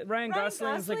mean, Ryan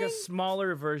Gosling is like a Gosling?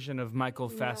 smaller version of Michael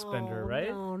Fassbender, right?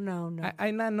 No.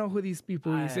 I not know who these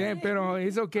people is, pero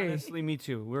it's okay. Honestly, me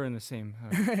too. We're in the same.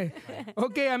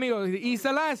 Okay, amigo. It's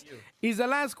the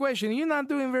last question. You're not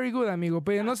doing very good, amigo.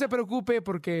 Pero no se preocupe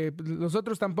porque los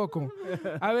otros tampoco.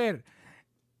 A ver.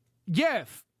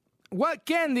 Jeff, what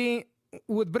candy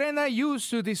would Brenda use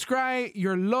to describe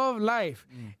your love life?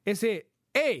 Ese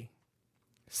A.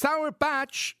 Sour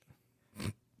Patch.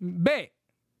 B.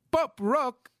 Pop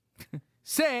Rock.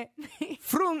 C.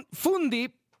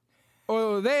 Fundip.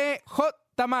 O D. Hot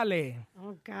Tamale.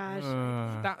 Oh, gosh.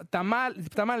 Tamal,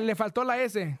 le faltó la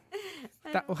S.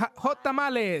 Hot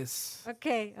Tamales.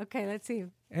 Okay, let's see.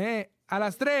 A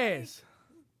las 3.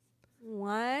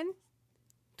 1,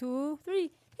 2,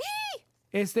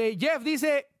 3. Jeff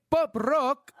dice Pop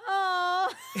Rock Oh.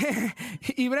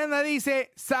 y Brenda dice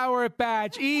Sour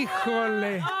Patch.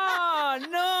 Híjole. Oh,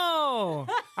 no.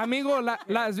 Amigo,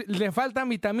 le faltan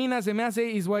vitaminas, se me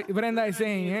hace, is what Brenda is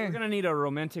saying. We're going to need a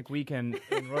romantic weekend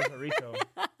in Rosarito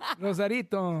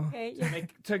Rosarito. Okay, yeah.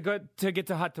 to get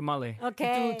to Hot Tamale.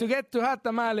 Okay. To get to hot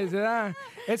tamales, ¿verdad?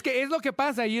 Es que es lo que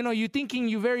pasa, you thinking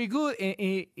you're very good,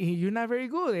 and you're not very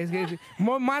good. Es que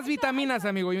más vitaminas,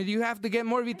 amigo. You have to get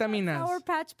more vitaminas. Sour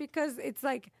Patch because it's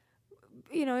like,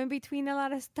 in between a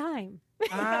lot of time.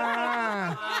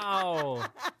 Wow.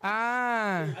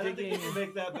 I don't think you can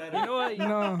make that better. You know what?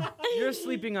 No. You're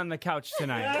sleeping on the couch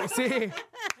tonight. Sí.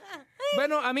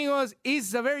 Bueno, amigos,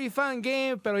 it's a very fun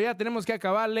game, pero ya tenemos que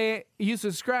acabarle. You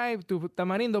subscribe to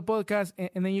Tamarindo Podcast,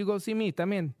 and then you go see me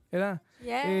también, ¿verdad?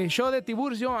 Yeah. Show de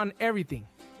Tiburcio on everything.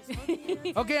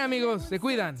 Ok, amigos, se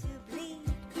cuidan.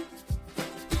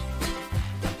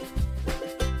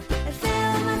 El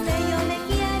feo más bello me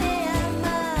quiere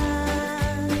amar,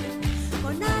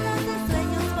 con alas de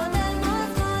sueños podemos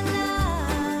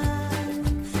volar,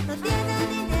 no tiene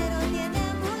dinero, tiene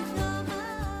mucho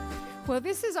más. Well,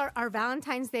 this is our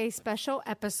Valentine's Day special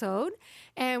episode,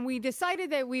 and we decided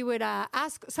that we would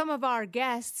ask some of our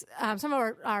guests, some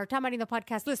of our Tamarindo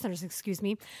podcast listeners,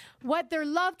 what their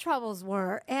love troubles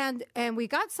were, and we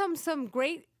got some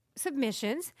great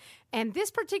submissions. And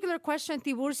this particular question,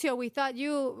 Tiburcio, we thought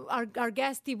you, our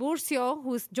guest Tiburcio,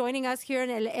 who's joining us here in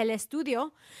El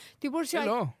Estudio.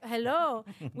 Tiburcio, hello.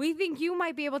 We think you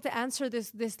might be able to answer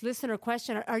this listener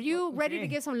question. Are you ready to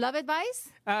give some love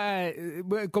advice?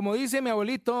 Como dice mi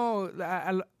abuelito,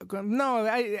 no,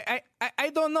 I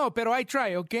don't know, pero I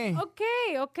try, okay?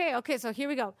 Okay. So here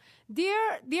we go.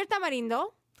 Dear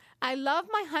Tamarindo, I love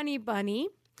my honey bunny,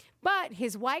 But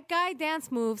his white guy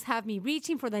dance moves have me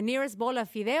reaching for the nearest bowl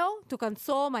of fideo to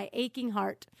console my aching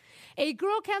heart. A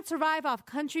girl can't survive off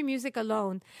country music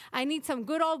alone. I need some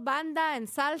good old banda and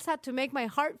salsa to make my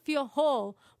heart feel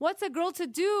whole. What's a girl to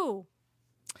do?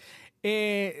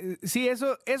 Sí,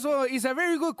 eso is a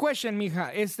very good question,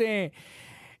 mija.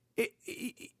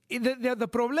 The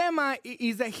problema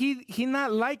is that he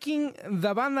not liking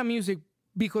the banda music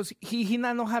because he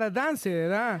not know how to dance,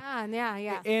 ¿verdad?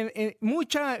 Yeah. And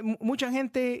mucha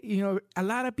gente, a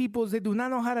lot of people, they do not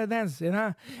know how to dance,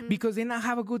 ¿verdad? Because they not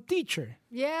have a good teacher.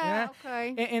 Yeah, ¿verdad?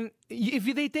 okay. And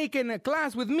if they take in a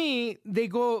class with me, they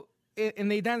go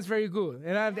and they dance very good.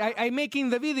 And I making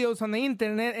the videos on the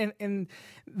internet, and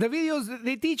the videos,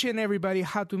 they teaching everybody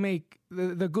how to make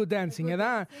the good dancing,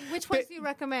 ¿verdad? Which ones do you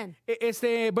recommend?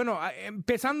 Bueno,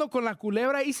 empezando con la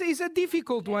culebra, it's a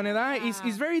difficult one, ¿verdad?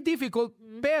 It's very difficult,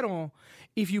 pero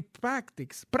if you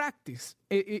practice,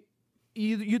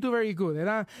 you do very good,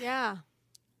 ¿verdad? Yeah.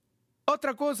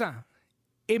 Otra cosa,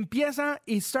 empieza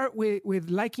y start with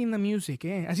liking the music,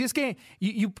 ¿eh? Así es que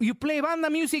you play banda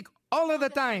music all of the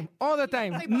time.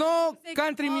 No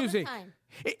country all the music. time.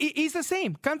 It's the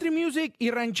same. Country music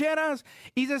y rancheras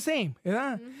is the same,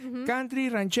 ¿verdad? Country,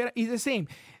 ranchera is the same.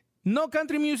 No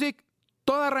country music,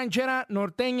 toda ranchera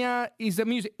norteña is the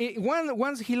music.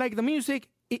 Once he like the music,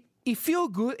 it feel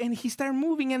good and he start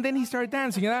moving and then he start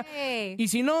dancing, ¿verdad? Okay. Y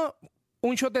si no,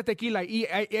 un shot de tequila y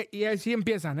así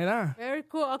empiezan, ¿verdad? Very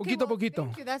cool. Okay, Poquito.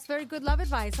 Thank you. That's very good love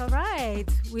advice. All right.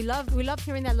 We love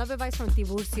hearing that love advice from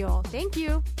Tiburcio. Thank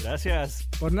you. Gracias.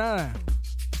 Por nada.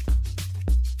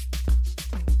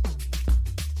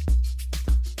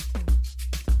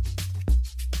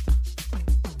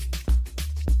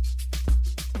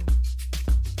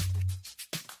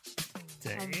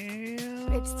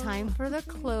 It's time for the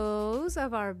close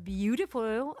of our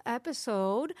beautiful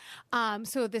episode.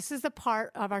 So this is the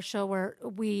part of our show where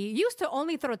we used to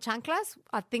only throw chanclas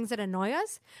at things that annoy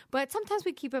us, but sometimes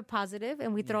we keep it positive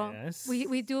and we throw, Yes.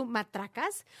 we do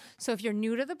matracas. So if you're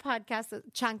new to the podcast,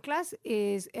 chanclas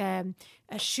is a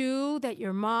shoe that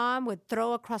your mom would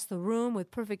throw across the room with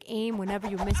perfect aim whenever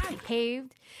you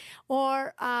misbehaved.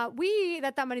 Or we,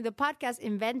 the Tamarindo podcast,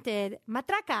 invented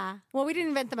matraca. Well, we didn't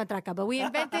invent the matraca, but we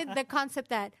invented the concept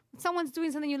that when someone's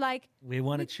doing something you like, We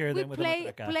want to cheer them with play,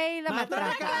 a matraca. play the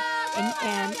matraca.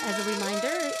 And as a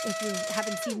reminder, if you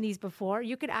haven't seen these before,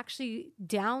 you could actually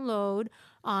download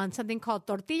on something called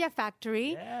Tortilla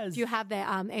Factory. Yes. If you have the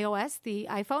iOS, the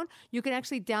iPhone, you can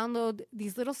actually download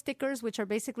these little stickers, which are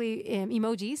basically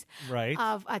emojis Right.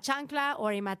 of a chancla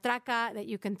or a matraca that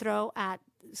you can throw at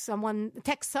someone,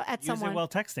 text at Use someone. it while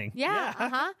texting. Yeah.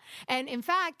 Uh-huh. And in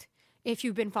fact, if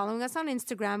you've been following us on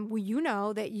Instagram, you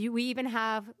know that we even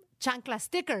have chancla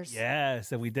stickers.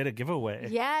 Yes, and we did a giveaway.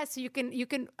 Yeah, so you can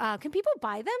people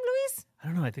buy them, Luis? I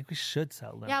don't know. I think we should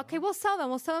sell them. Yeah, okay, we'll sell them.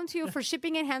 We'll sell them to you for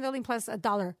shipping and handling plus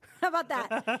 $1. How about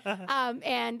that?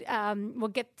 And we'll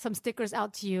get some stickers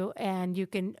out to you, and you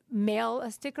can mail a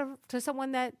sticker to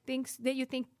someone that you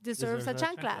think deserves a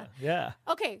chancla. Yeah.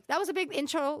 Okay, that was a big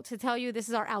intro to tell you this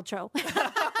is our outro.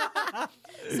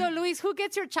 So, Luis, who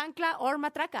gets your chancla or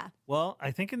matraca? Well,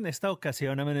 I think in esta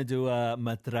ocasión I'm going to do a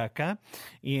matraca.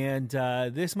 And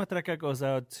this matraca goes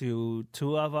out to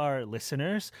two of our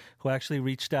listeners who actually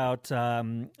reached out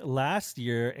last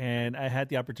year, and I had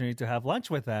the opportunity to have lunch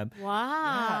with them. Wow.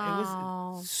 Yeah, it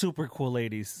was super cool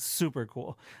ladies. Super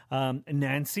cool.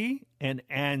 Nancy and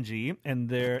Angie, and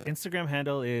their Instagram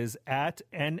handle is at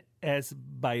NS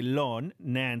Bailon,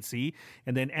 Nancy.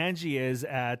 And then Angie is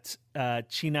at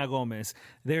China Gomez.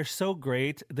 They're so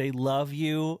great. They love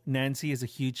you. Nancy is a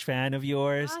huge fan of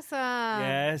yours. Awesome.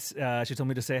 Yes, she told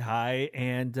me to say hi,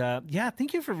 and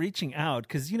thank you for reaching out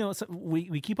because so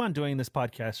we keep on doing this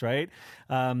podcast, right?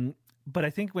 But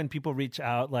I think when people reach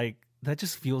out, like that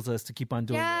just fuels us to keep on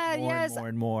doing it more and more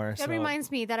and more. That reminds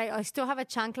me that I still have a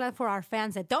chancla for our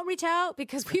fans that don't reach out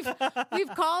because we've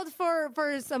called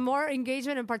for some more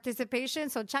engagement and participation.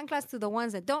 So chanclas to the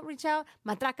ones that don't reach out,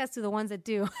 matracas to the ones that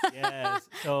do. Yes.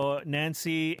 So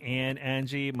Nancy and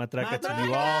Angie, matraca to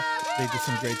you all. They do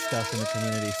some great stuff in the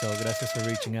community. So gracias for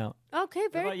reaching out. Okay,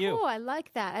 very about you? cool. I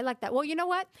like that. Well, you know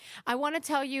what? I want to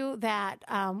tell you that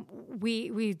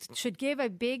we should give a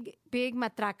big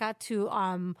matraca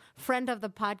to friend of the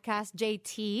podcast,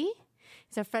 JT.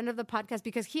 He's a friend of the podcast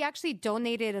because he actually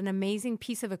donated an amazing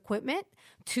piece of equipment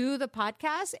to the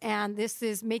podcast, and this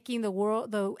is making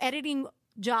the editing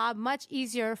job much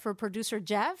easier for producer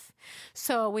Jeff.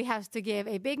 So we have to give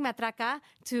a big matraca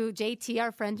to JT,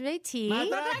 our friend JT.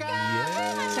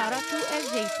 Yes. Shout out to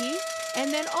JT.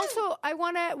 And then also,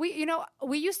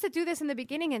 we used to do this in the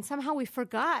beginning and somehow we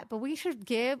forgot, but we should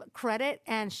give credit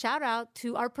and shout out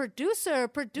to our producer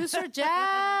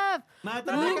Jeff.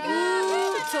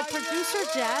 So producer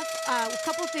Jeff, a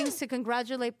couple things to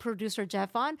congratulate producer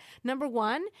Jeff on. Number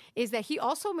one is that he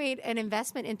also made an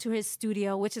investment into his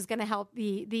studio, which is going to help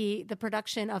the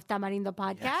production of Tamarindo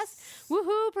podcast. Yes.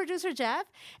 Woohoo, producer Jeff.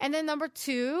 And then number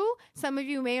two, some of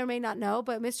you may or may not know,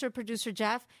 but Mr. Producer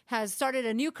Jeff has started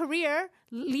a new career,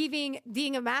 leaving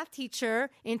being a math teacher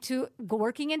into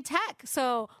working in tech.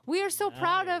 So we are so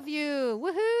proud of you.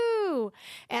 Woohoo!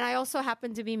 And I also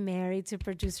happen to be married to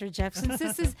producer Jeff. Since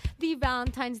this is the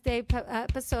Valentine's Day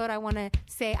episode, I want to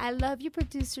say I love you,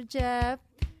 producer Jeff.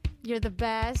 You're the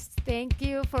best. Thank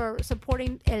you for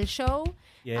supporting El Show.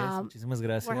 Yes, muchísimas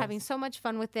gracias. We're having so much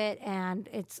fun with it, and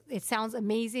it sounds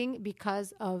amazing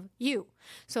because of you.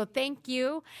 So thank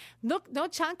you. Look, no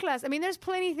chanclas. I mean, there's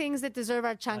plenty of things that deserve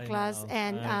our chanclas,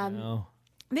 I know.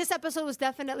 This episode was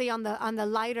definitely on the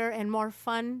lighter and more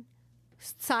fun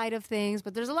side of things,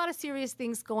 but there's a lot of serious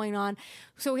things going on.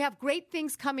 So we have great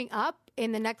things coming up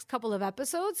in the next couple of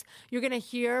episodes. You're going to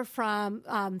hear from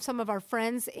some of our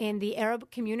friends in the Arab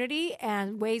community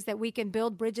and ways that we can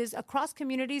build bridges across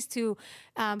communities to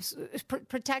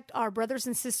protect our brothers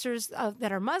and sisters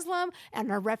that are Muslim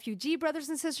and our refugee brothers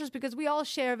and sisters, because we all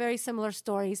share very similar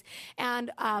stories. And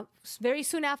very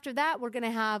soon after that, we're going to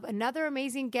have another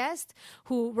amazing guest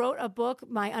who wrote a book,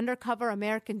 My Undercover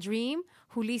American Dream,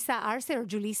 Julissa Arce.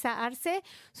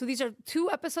 So these are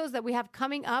 2 episodes that we have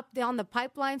coming up down the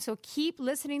pipeline. So keep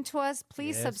listening to us.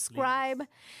 Please subscribe. Please.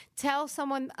 Tell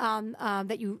someone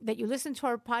that you listen to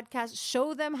our podcast.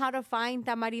 Show them how to find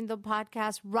Tamarindo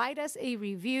Podcast. Write us a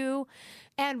review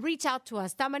and reach out to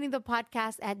us.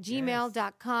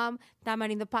 tamarindopodcast@gmail.com.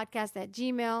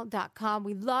 tamarindopodcast@gmail.com.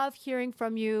 We love hearing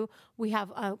from you. We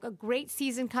have a great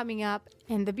season coming up.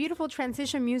 And the beautiful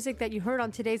transition music that you heard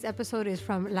on today's episode is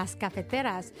from Las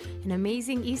Cafeteras, an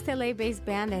amazing East LA-based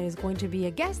band that is going to be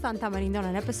a guest on Tamarindo on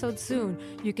an episode soon.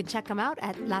 You can check them out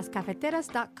at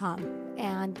lascafeteras.com.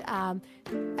 And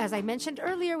as I mentioned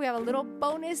earlier, we have a little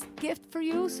bonus gift for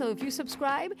you. So if you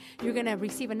subscribe, you're going to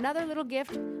receive another little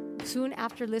gift soon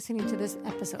after listening to this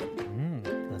episode.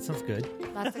 That sounds good.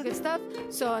 Lots of good stuff.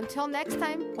 So until next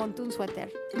time, ponte un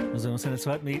suéter. Nos vemos en el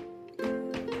sweat meet.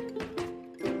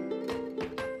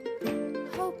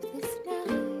 Hope this night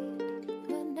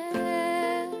will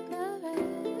never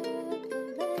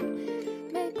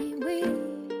end. Maybe we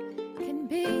can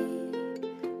be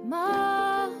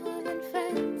more than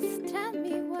friends. Tell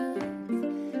me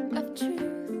words of truth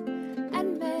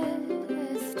and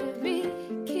mystery.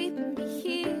 Keep me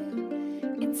here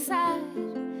inside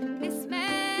this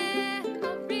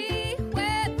memory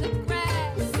where the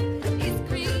grass is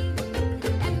green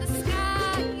and the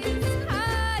sky is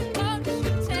high. Won't you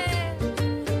tell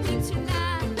me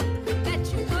tonight that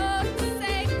you won't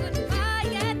say goodbye?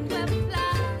 And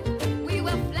we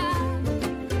will fly,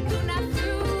 Luna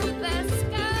through the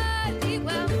sky. We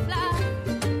will fly,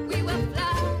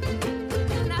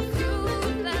 Luna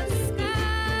through the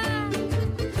sky.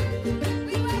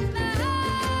 We will fly.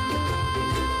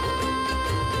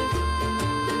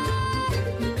 We will fly,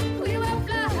 Luna, we will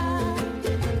fly,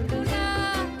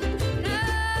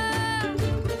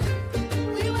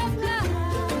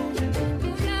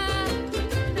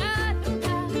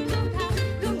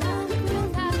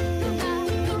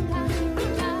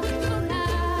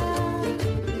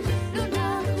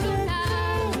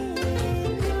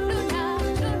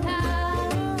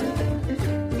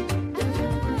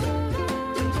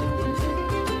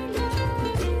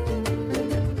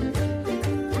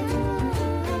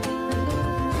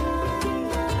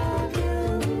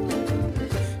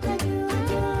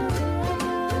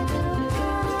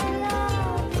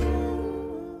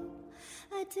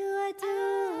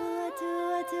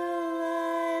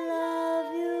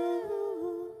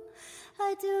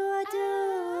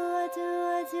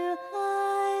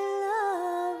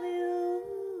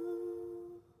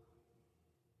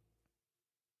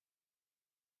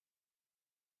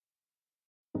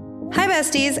 Hi,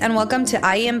 besties, and welcome to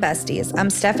I Am Besties. I'm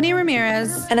Stephanie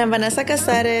Ramirez. And I'm Vanessa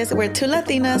Casares. We're 2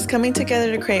 Latinas coming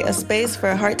together to create a space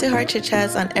for heart-to-heart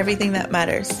chit-chats on everything that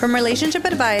matters. From relationship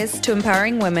advice to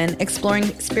empowering women, exploring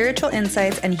spiritual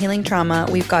insights, and healing trauma,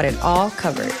 we've got it all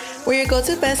covered. We're your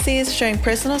go-to besties, sharing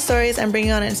personal stories and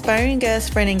bringing on inspiring guests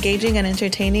for an engaging and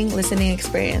entertaining listening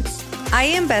experience. I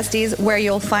Am Besties, where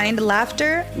you'll find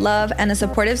laughter, love, and a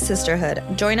supportive sisterhood.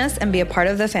 Join us and be a part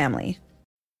of the family.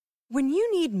 When you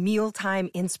need mealtime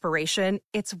inspiration,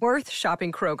 it's worth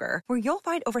shopping Kroger, where you'll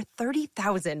find over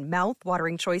 30,000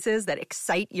 mouth-watering choices that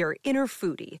excite your inner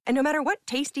foodie. And no matter what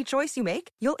tasty choice you make,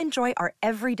 you'll enjoy our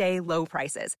everyday low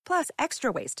prices, plus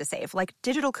extra ways to save, like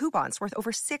digital coupons worth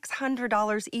over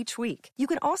 $600 each week. You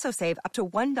can also save up to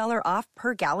 $1 off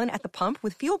per gallon at the pump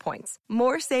with fuel points.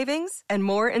 More savings and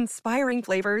more inspiring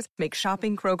flavors make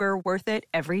shopping Kroger worth it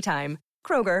every time.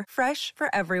 Kroger, fresh for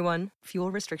everyone.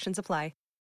 Fuel restrictions apply.